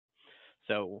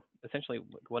So essentially,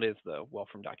 what is the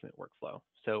well-formed document workflow?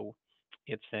 So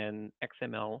it's an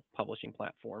XML publishing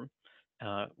platform.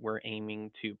 We're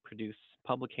aiming to produce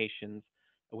publications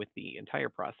with the entire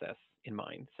process in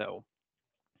mind. So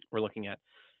we're looking at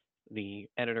the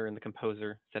editor and the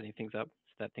composer setting things up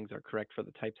so that things are correct for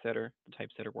the typesetter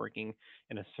working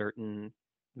in a certain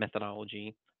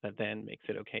methodology that then makes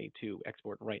it okay to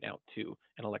export right out to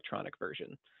an electronic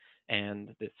version. And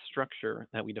this structure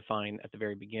that we define at the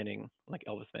very beginning, like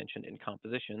Elvis mentioned in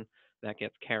composition, that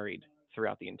gets carried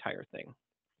throughout the entire thing.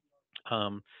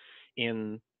 Um,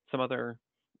 in some other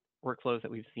workflows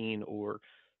that we've seen or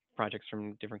projects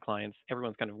from different clients,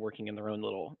 everyone's kind of working in their own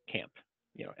little camp.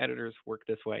 Editors work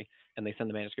this way and they send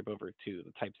the manuscript over to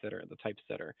the typesetter, and the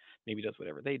typesetter maybe does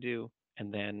whatever they do,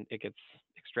 and then it gets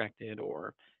extracted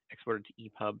or exported to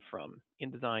EPUB from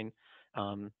InDesign.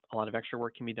 A lot of extra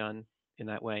work can be done in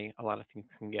that way. A lot of things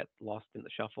can get lost in the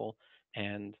shuffle,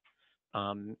 and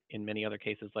in many other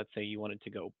cases, let's say you wanted to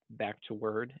go back to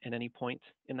Word at any point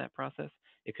in that process,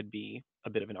 it could be a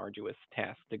bit of an arduous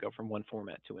task to go from one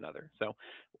format to another. So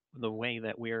the way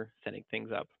that we're setting things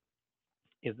up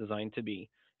is designed to be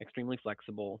extremely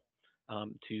flexible,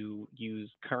 to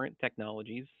use current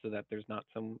technologies so that there's not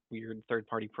some weird third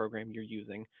party program you're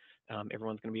using.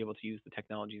 Everyone's going to be able to use the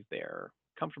technologies they're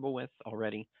comfortable with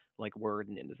already, like Word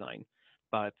and InDesign,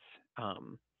 but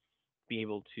be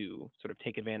able to sort of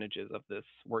take advantages of this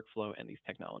workflow and these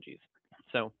technologies.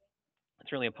 So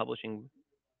it's really a publishing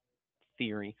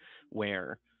theory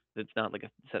where it's not like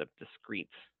a set of discrete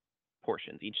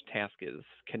portions. Each task is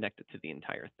connected to the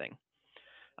entire thing.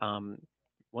 Um,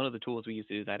 One of the tools we use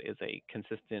to do that is a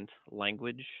consistent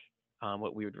language,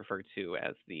 what we would refer to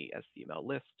as the SCML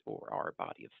list or our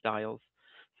body of styles.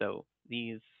 So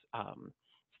these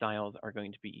styles are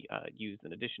going to be used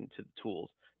in addition to the tools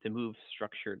to move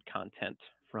structured content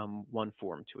from one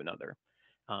form to another.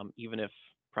 Even if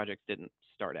projects didn't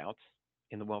start out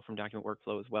in the well-formed document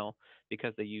workflow as well,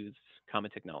 because they use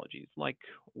common technologies like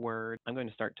Word. I'm going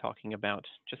to start talking about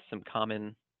just some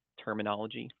common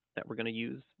terminology that we're going to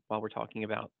use while we're talking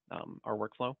about our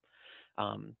workflow.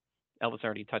 Um, Elvis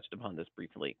already touched upon this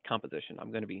briefly. Composition.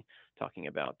 I'm going to be talking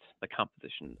about the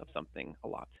composition of something a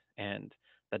lot, and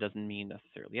that doesn't mean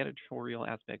necessarily the editorial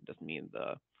aspect.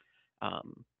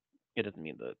 Um, it doesn't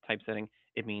mean the typesetting.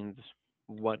 It means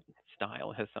what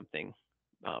style has something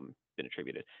been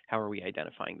attributed. How are we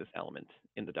identifying this element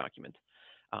in the document?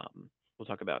 We'll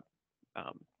talk about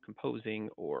composing,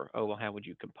 or, oh, well, how would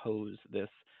you compose this?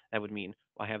 That would mean,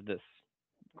 well, I have this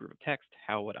group of text.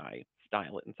 How would I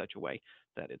style it in such a way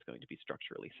that it's going to be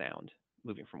structurally sound,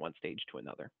 moving from one stage to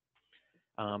another?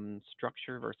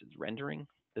 Structure versus rendering.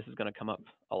 This is going to come up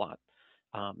a lot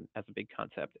as a big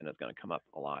concept, and it's going to come up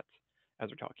a lot as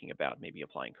we're talking about maybe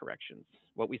applying corrections.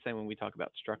 What we say when we talk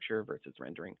about structure versus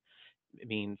rendering, it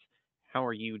means how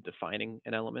are you defining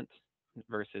an element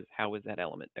versus how is that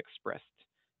element expressed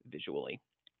visually.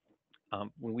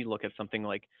 When we look at something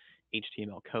like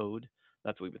HTML code,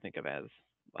 that's what we would think of as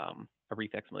a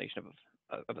brief explanation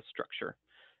of a structure.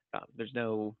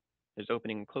 There's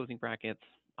opening and closing brackets,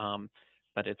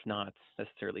 but it's not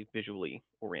necessarily visually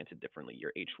oriented differently.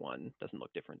 Your H1 doesn't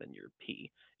look different than your P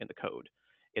in the code.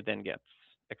 It then gets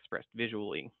expressed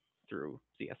visually through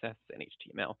CSS and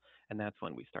HTML, and that's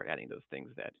when we start adding those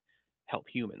things that help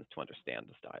humans to understand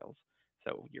the styles.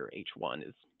 So your H1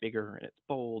 is bigger and it's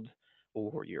bold,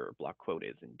 or your block quote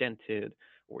is indented,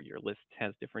 or your list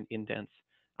has different indents.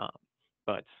 Um,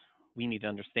 but we need to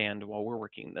understand while we're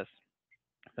working this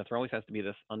that there always has to be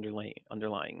this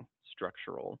underlying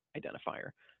structural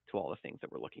identifier to all the things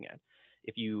that we're looking at.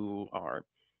 If you are,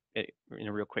 in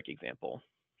a real quick example,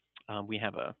 we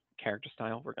have a character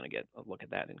style. We're going to get a look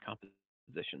at that in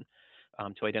composition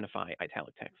to identify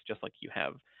italic text, just like you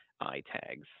have I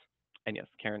tags. And yes,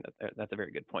 Karen, that's a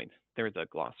very good point. There is a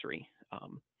glossary.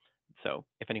 So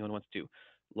if anyone wants to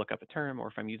look up a term, or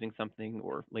if I'm using something,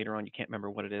 or later on you can't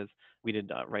remember what it is, we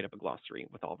did write up a glossary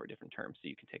with all of our different terms, so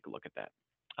you can take a look at that.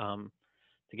 Um,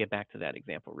 to get back to that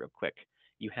example real quick,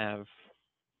 you have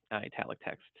italic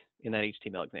text. In that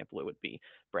HTML example, it would be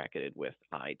bracketed with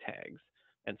I tags,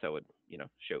 and so it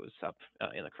shows up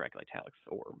in the correct italics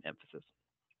or emphasis.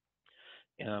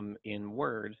 In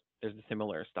Word, there's a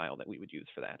similar style that we would use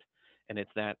for that, and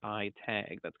it's that I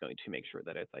tag that's going to make sure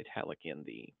that it's italic in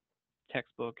the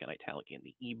textbook and italic in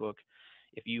the ebook.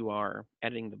 If you are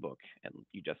editing the book and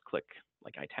you just click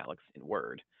like italics in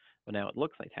Word, well, now it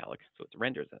looks italic, so it's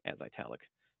rendered as italic,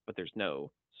 but there's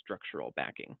no structural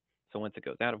backing. So once it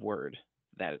goes out of Word,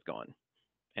 that is gone,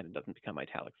 and it doesn't become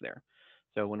italics there.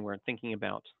 So when we're thinking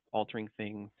about altering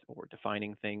things or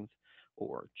defining things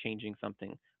or changing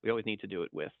something, we always need to do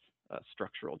it with a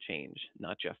structural change,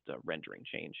 not just a rendering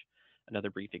change. Another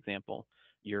brief example,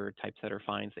 your typesetter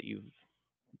finds that you've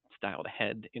styled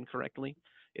head incorrectly.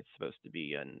 It's supposed to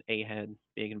be an A head,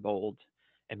 big and bold,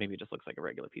 and maybe it just looks like a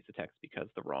regular piece of text because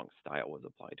the wrong style was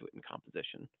applied to it in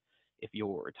composition. If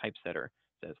your typesetter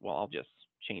says, well, I'll just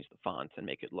change the fonts and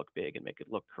make it look big and make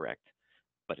it look correct,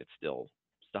 but it's still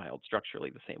styled structurally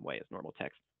the same way as normal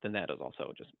text, then that is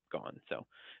also just gone. So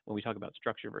when we talk about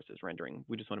structure versus rendering,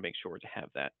 we just want to make sure to have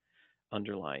that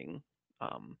underlying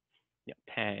um,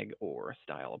 tag or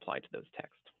style applied to those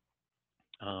text.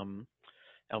 Um,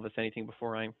 Elvis, anything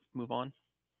before I move on?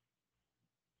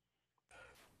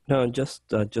 No, just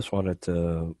wanted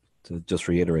to just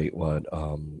reiterate what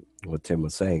Tim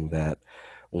was saying, that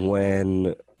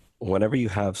when whenever you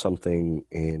have something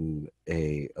in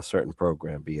a certain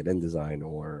program, be it InDesign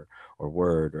or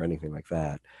Word or anything like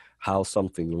that, how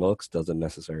something looks doesn't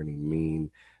necessarily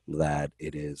mean that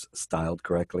it is styled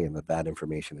correctly and that that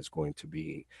information is going to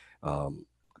be um,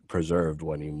 preserved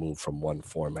when you move from one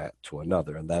format to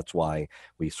another. And that's why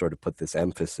we sort of put this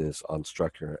emphasis on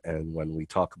structure. And when we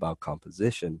talk about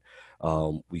composition,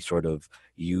 we sort of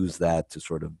use that to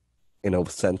sort of, in a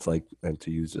sense, like, and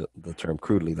to use the term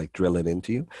crudely, like drill it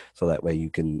into you, so that way you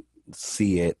can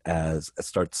see it as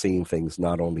start seeing things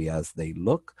not only as they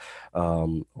look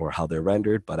or how they're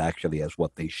rendered, but actually as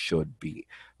what they should be.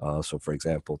 So for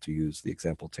example, to use the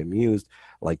example Tim used,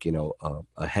 like,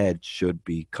 a head should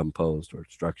be composed or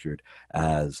structured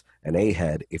as an A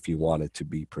head if you want it to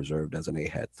be preserved as an A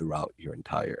head throughout your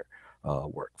entire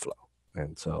workflow.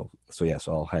 And so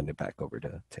I'll hand it back over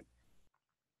to Tim.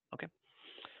 Okay.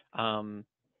 Um,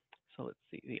 so let's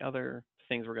see. The other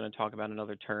things we're going to talk about,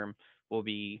 another term, will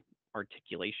be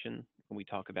articulation. When we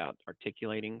talk about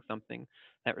articulating something,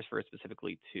 that refers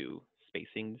specifically to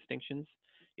spacing distinctions.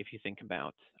 If you think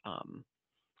about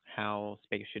how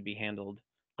space should be handled,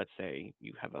 let's say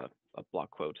you have a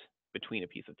block quote between a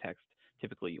piece of text.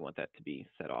 Typically, you want that to be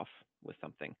set off with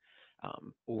something.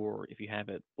 Or if you have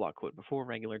a block quote before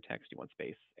regular text, you want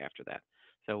space after that.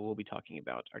 So we'll be talking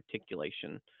about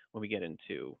articulation when we get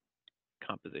into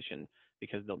composition,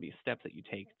 because there'll be steps that you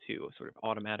take to sort of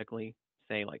automatically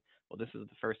say, like, well, this is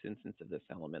the first instance of this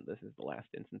element, this is the last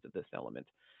instance of this element,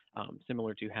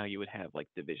 similar to how you would have like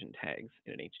division tags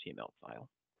in an HTML file.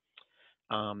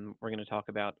 We're going to talk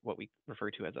about what we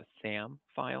refer to as a SAM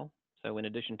file. So in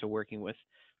addition to working with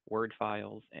Word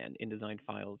files and InDesign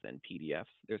files and PDFs,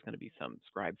 there's going to be some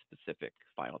Scribe-specific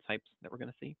file types that we're going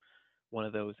to see. One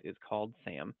of those is called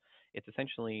SAM. It's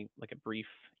essentially like a brief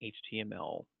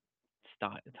HTML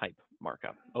type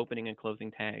markup, opening and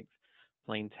closing tags,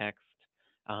 plain text.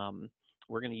 Um,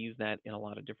 we're going to use that in a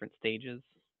lot of different stages.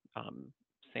 Um,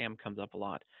 SAM comes up a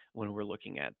lot when we're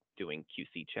looking at doing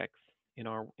QC checks in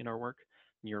our work.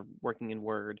 You're working in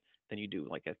Word, then you do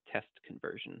like a test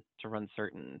conversion to run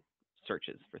certain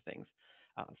searches for things.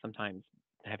 Sometimes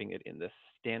having it in this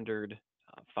standard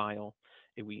file,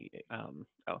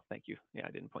 oh, thank you. Yeah,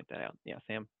 I didn't point that out. Yeah,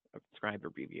 SAM, Scribe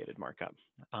abbreviated markup.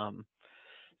 Um,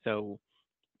 so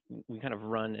we kind of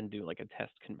run and do like a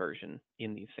test conversion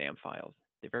in these SAM files.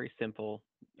 They're very simple,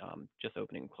 just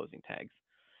opening and closing tags.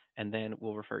 And then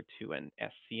we'll refer to an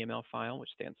SCML file, which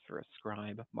stands for a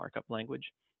Scribe Markup Language.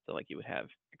 So like you would have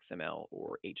XML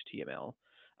or HTML,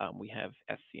 we have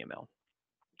SCML.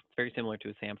 It's very similar to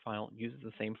a SAM file, uses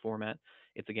the same format.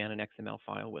 It's again an XML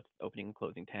file with opening and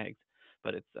closing tags,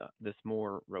 but it's this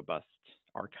more robust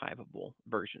archivable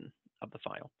version of the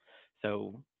file.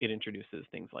 So it introduces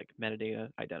things like metadata,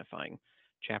 identifying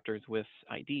chapters with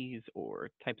IDs or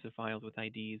types of files with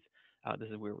IDs. This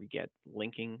is where we get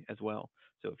linking as well.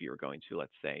 So if you were going to,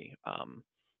 let's say,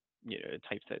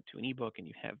 typeset to an ebook and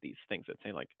you have these things that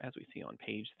say, like, as we see on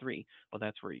page 3, well,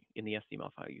 that's where in the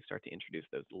SCML file you start to introduce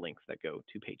those links that go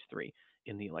to page 3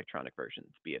 in the electronic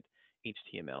versions, be it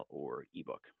HTML or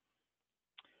ebook.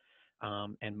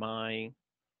 And my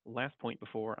last point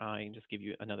before I just give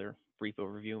you another brief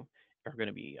overview are going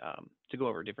to be to go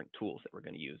over different tools that we're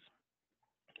going to use.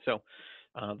 So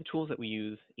the tools that we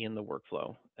use in the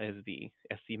workflow is the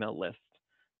SCML list.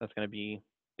 That's going to be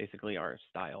basically our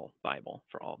style Bible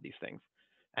for all of these things.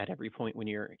 At every point when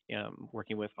you're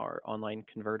working with our online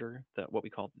converter, what we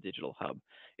call the digital hub,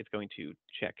 it's going to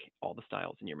check all the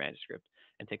styles in your manuscript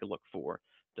and take a look for,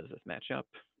 does this match up?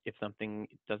 If something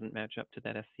doesn't match up to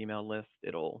that SCML list,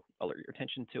 it'll alert your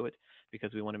attention to it,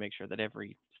 because we want to make sure that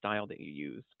every style that you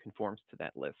use conforms to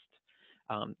that list.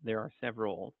 There are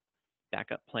several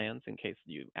backup plans in case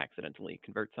you accidentally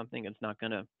convert something. It's not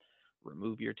going to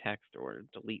remove your text or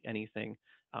delete anything,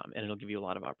 and it'll give you a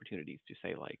lot of opportunities to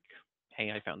say, like,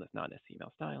 hey, I found this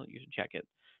non-SCML style, you should check it.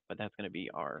 But that's going to be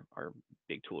our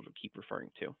big tool to keep referring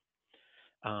to.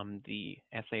 The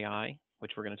SAI,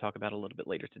 which we're going to talk about a little bit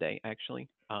later today, actually,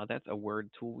 that's a Word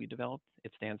tool we developed.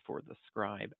 It stands for the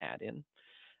Scribe Add-In.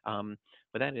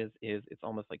 What that is it's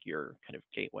almost like your kind of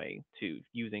gateway to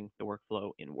using the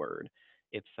workflow in Word.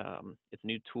 It's a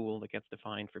new tool that gets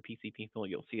defined for PC people.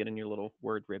 You'll see it in your little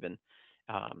Word ribbon.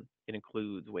 It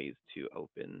includes ways to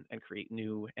open and create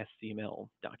new SCML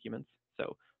documents.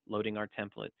 So loading our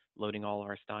template, loading all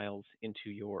our styles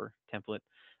into your template.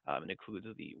 It includes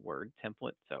the Word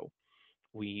template. So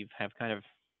we have kind of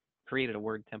created a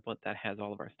Word template that has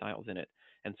all of our styles in it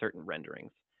and certain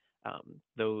renderings.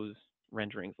 Those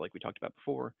renderings, like we talked about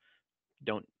before,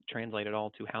 don't translate at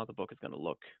all to how the book is going to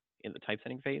look in the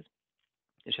typesetting phase.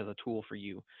 It's just a tool for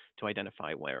you to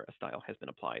identify where a style has been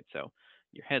applied. So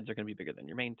your heads are going to be bigger than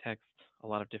your main text. A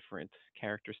lot of different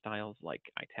character styles like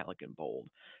italic and bold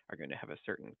are going to have a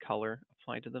certain color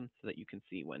applied to them so that you can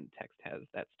see when text has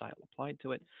that style applied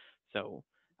to it. So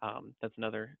that's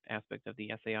another aspect of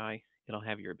the SAI. It'll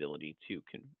have your ability to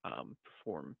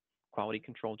perform quality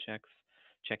control checks,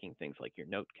 checking things like your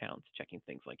note counts, checking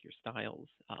things like your styles,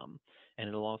 and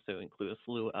it'll also include a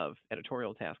slew of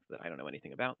editorial tasks that I don't know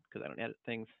anything about because I don't edit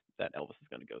things that Elvis is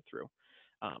going to go through.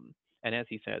 And as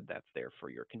he said, that's there for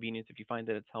your convenience. If you find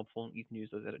that it's helpful, you can use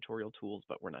those editorial tools,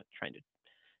 but we're not trying to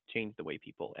change the way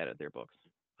people edit their books,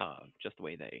 just the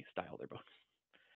way they style their books.